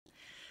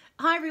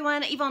Hi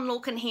everyone, Yvonne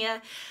Lorcan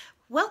here.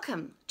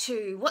 Welcome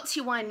to What's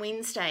Your Wine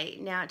Wednesday.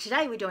 Now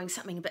today we're doing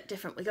something a bit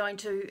different. We're going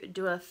to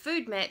do a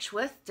food match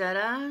with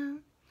the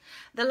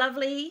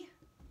lovely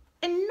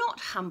and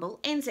not humble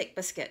ANZAC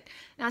biscuit.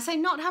 Now I say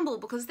not humble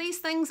because these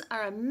things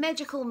are a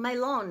magical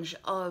melange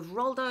of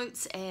rolled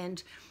oats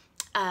and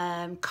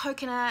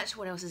coconut,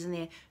 what else is in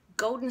there?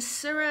 Golden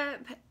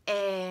syrup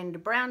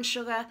and brown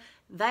sugar.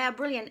 They are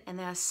brilliant and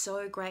they are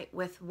so great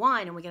with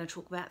wine, and we're going to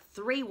talk about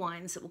 3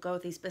 wines that will go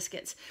with these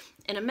biscuits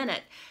in a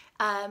minute.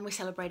 We're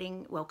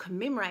celebrating, well,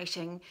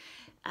 commemorating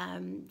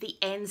the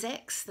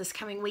ANZACs this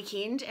coming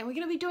weekend, and we're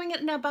going to be doing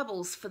it in our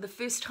bubbles for the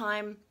first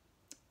time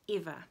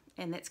ever,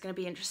 and that's going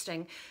to be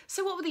interesting.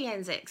 So what were the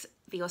ANZACs?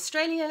 The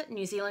Australia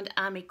New Zealand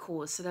Army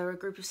Corps. So they were a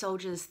group of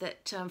soldiers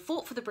that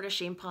fought for the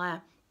British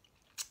Empire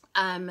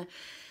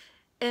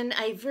in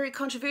a very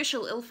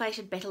controversial,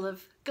 ill-fated Battle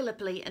of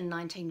Gallipoli in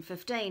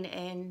 1915,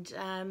 and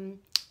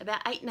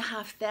about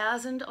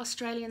 8,500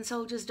 Australian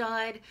soldiers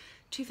died,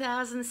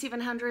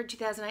 2,700,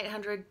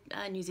 2,800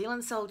 New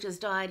Zealand soldiers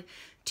died.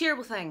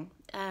 Terrible thing,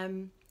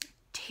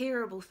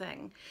 terrible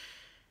thing.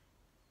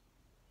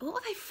 What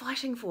were they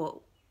fighting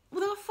for? Well,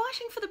 they were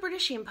fighting for the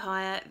British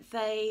Empire.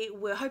 They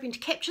were hoping to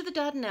capture the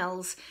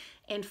Dardanelles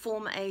and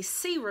form a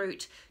sea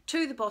route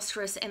to the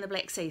Bosphorus and the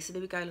Black Sea. So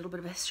there we go, a little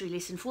bit of a history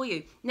lesson for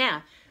you.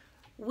 Now,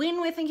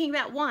 when we're thinking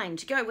about wine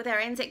to go with our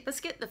ANZAC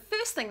biscuit, the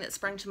first thing that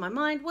sprang to my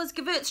mind was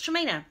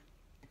Gewürztraminer.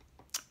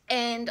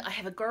 And I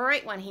have a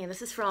great one here.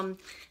 This is from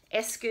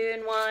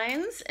Askerne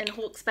Wines in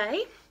Hawke's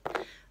Bay.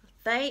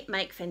 They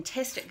make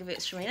fantastic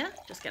Gewürztraminer.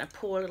 Just going to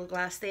pour a little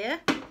glass there.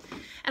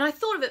 And I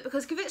thought of it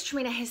because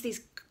Gewürztraminer has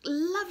these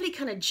lovely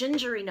kind of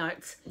gingery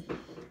notes.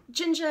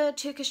 Ginger,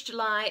 Turkish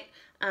delight,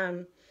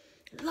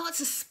 lots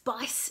of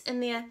spice in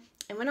there.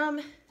 And when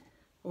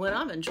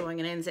I'm enjoying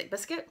an ANZAC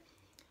biscuit,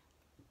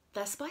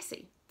 they're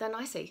spicy, they're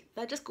nicey,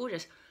 they're just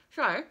gorgeous.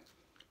 So,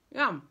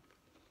 yum.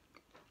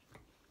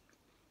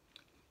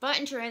 Bite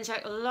into your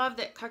ANZAC, I love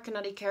that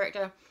coconutty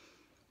character,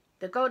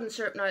 the golden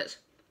syrup notes,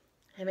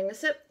 having a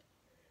sip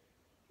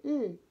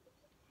of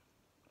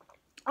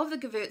the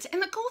Gewürz.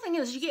 And the cool thing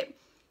is you get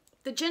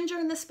the ginger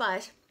and the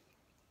spice,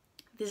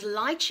 there's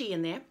lychee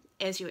in there,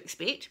 as you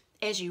expect,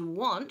 as you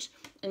want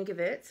in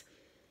Gewürz,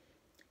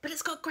 but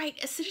it's got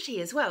great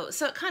acidity as well,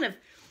 so it kind of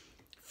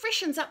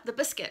freshens up the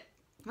biscuit.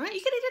 Right,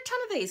 you could eat a ton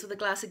of these with a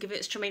glass of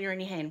Gewürztraminer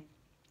in your hand.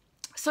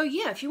 So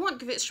yeah, if you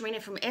want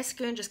Gewürztraminer from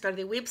Askerne, just go to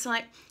their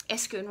website,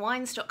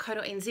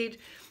 askernewines.co.nz.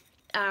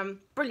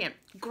 Brilliant,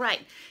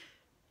 great.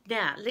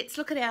 Now, let's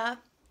look at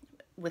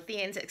with the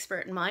ANZAC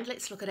spirit in mind,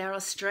 let's look at our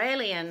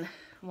Australian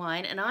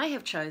wine. And I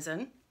have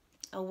chosen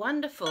a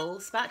wonderful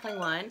sparkling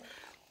wine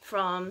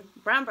from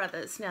Brown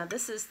Brothers. Now,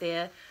 this is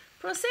their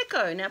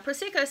Prosecco. Now,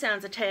 Prosecco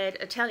sounds a tad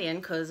Italian,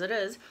 because it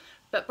is,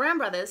 but Brown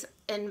Brothers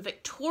in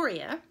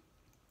Victoria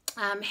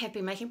have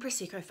been making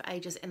Prosecco for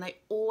ages, and they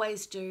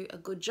always do a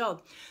good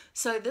job.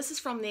 So this is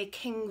from their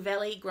King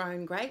Valley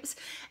grown grapes,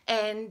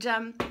 and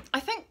I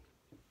think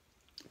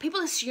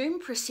people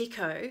assume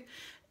Prosecco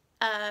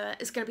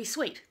is going to be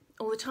sweet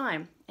all the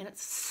time, and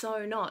it's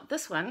so not.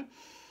 This one,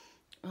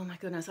 oh my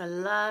goodness, I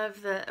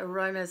love the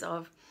aromas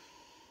of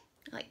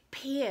like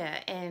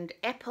pear and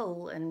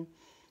apple and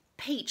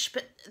peach,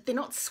 but they're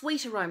not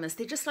sweet aromas.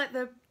 They're just like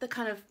the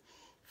kind of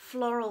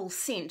floral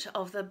scent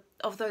of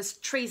those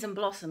trees in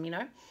blossom, you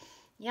know.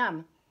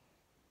 Yum.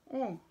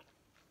 And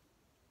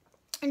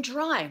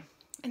dry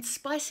and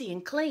spicy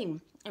and clean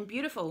and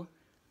beautiful.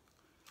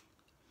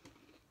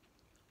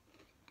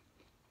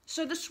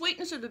 So the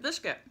sweetness of the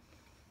biscuit,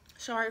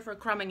 sorry for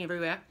crumbing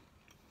everywhere,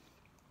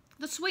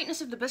 the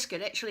sweetness of the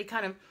biscuit actually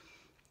kind of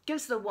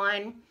gives the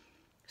wine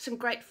some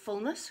great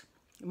fullness,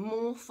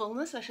 more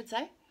fullness I should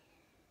say.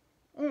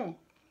 Kind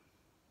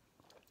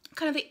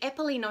of the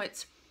appley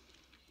notes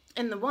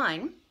in the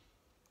wine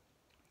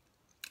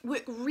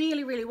work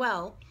really, really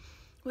well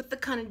with the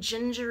kind of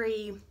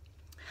gingery,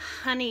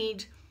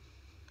 honeyed,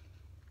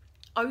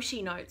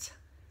 oaty notes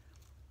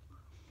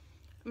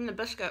in the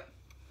biscuit.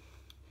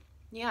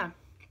 Yeah,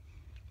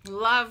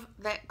 love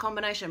that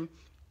combination.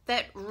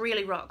 That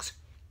really rocks.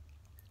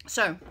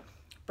 So,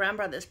 Brown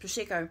Brothers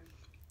Prosecco,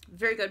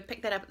 very good.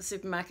 Pick that up at the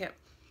supermarket.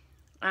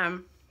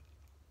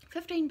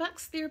 15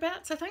 bucks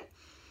thereabouts, I think.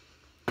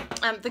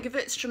 The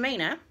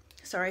Gewürztraminer,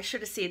 sorry, I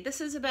should have said, this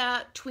is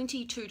about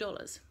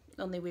 $22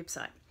 on their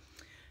website.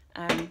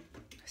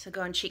 So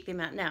go and check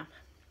them out now.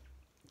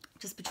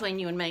 Just between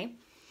you and me.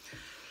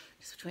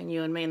 Just between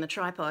you and me and the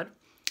tripod.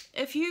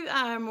 If you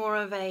are more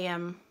of a,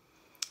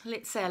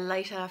 let's say a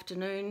late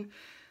afternoon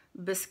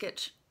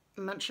biscuit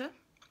muncher,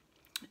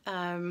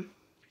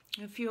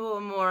 if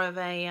you're more of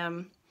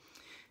a,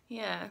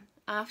 yeah,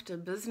 after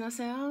business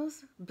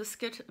hours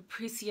biscuit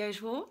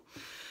appreciator,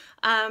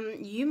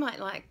 you might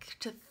like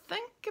to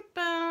think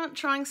about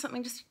trying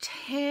something just a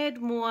tad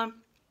more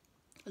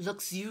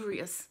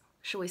luxurious,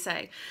 shall we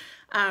say.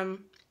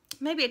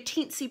 Maybe a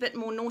teensy bit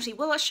more naughty.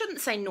 Well, I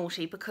shouldn't say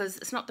naughty because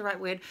it's not the right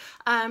word.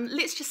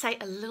 Let's just say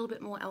a little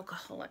bit more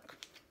alcoholic.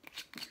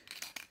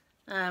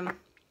 Now,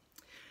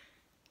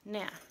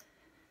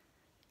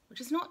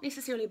 which is not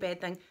necessarily a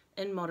bad thing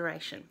in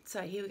moderation.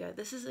 So here we go.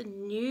 This is a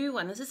new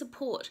one. This is a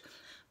port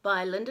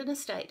by Linden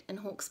Estate in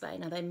Hawke's Bay.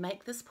 Now they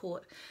make this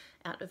port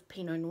out of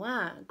Pinot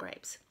Noir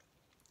grapes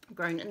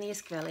grown in the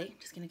Esk Valley.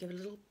 Just going to give it a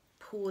little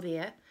pour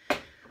there.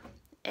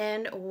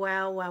 And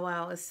wow, wow,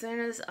 wow. As soon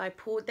as I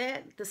poured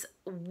that, this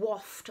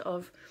waft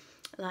of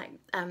like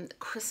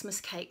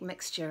Christmas cake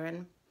mixture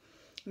and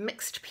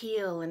mixed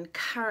peel and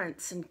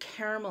currants and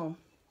caramel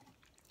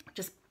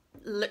just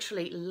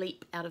literally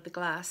leap out of the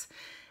glass.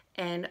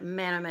 And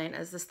man, oh man,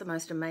 is this the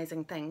most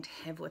amazing thing to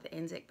have with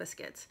ANZAC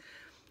biscuits.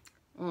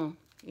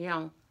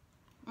 Yeah.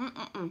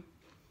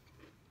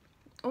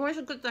 Always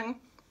a good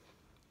thing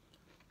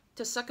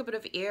to suck a bit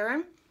of air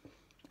in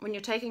when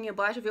you're taking your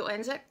bite of your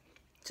ANZAC,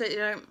 so that you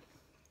don't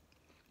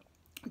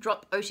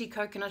drop oaty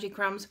coconutty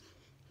crumbs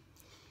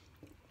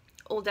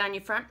all down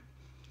your front.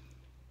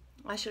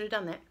 I should have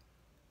done that.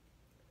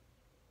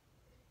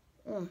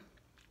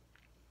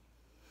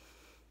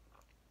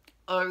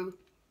 Oh,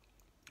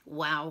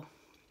 wow.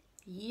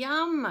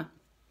 Yum.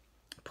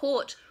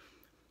 Port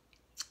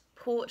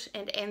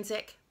and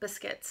ANZAC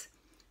biscuits.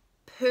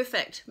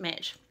 Perfect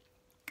match.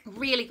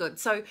 Really good.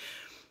 So,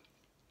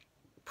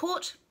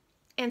 port,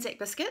 ANZAC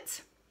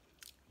biscuits,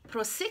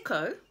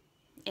 Prosecco,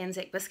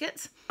 ANZAC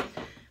biscuits,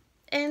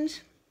 and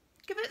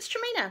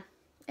Gewürztraminer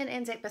and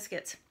ANZAC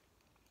biscuits.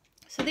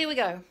 So there we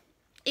go.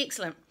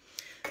 Excellent.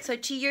 So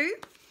to you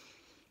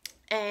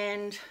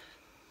and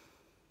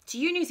to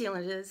you New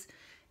Zealanders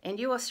and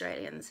you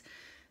Australians,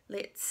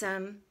 let's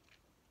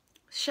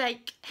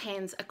shake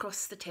hands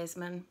across the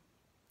Tasman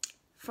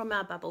from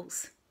our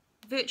bubbles.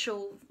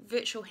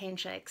 Virtual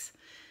handshakes,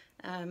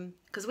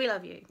 because we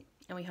love you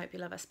and we hope you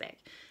love us back.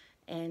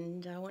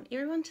 And I want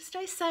everyone to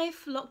stay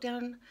safe.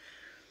 Lockdown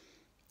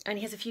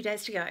only has a few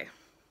days to go,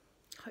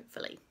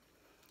 hopefully.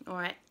 All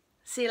right,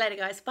 see you later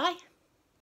guys, bye.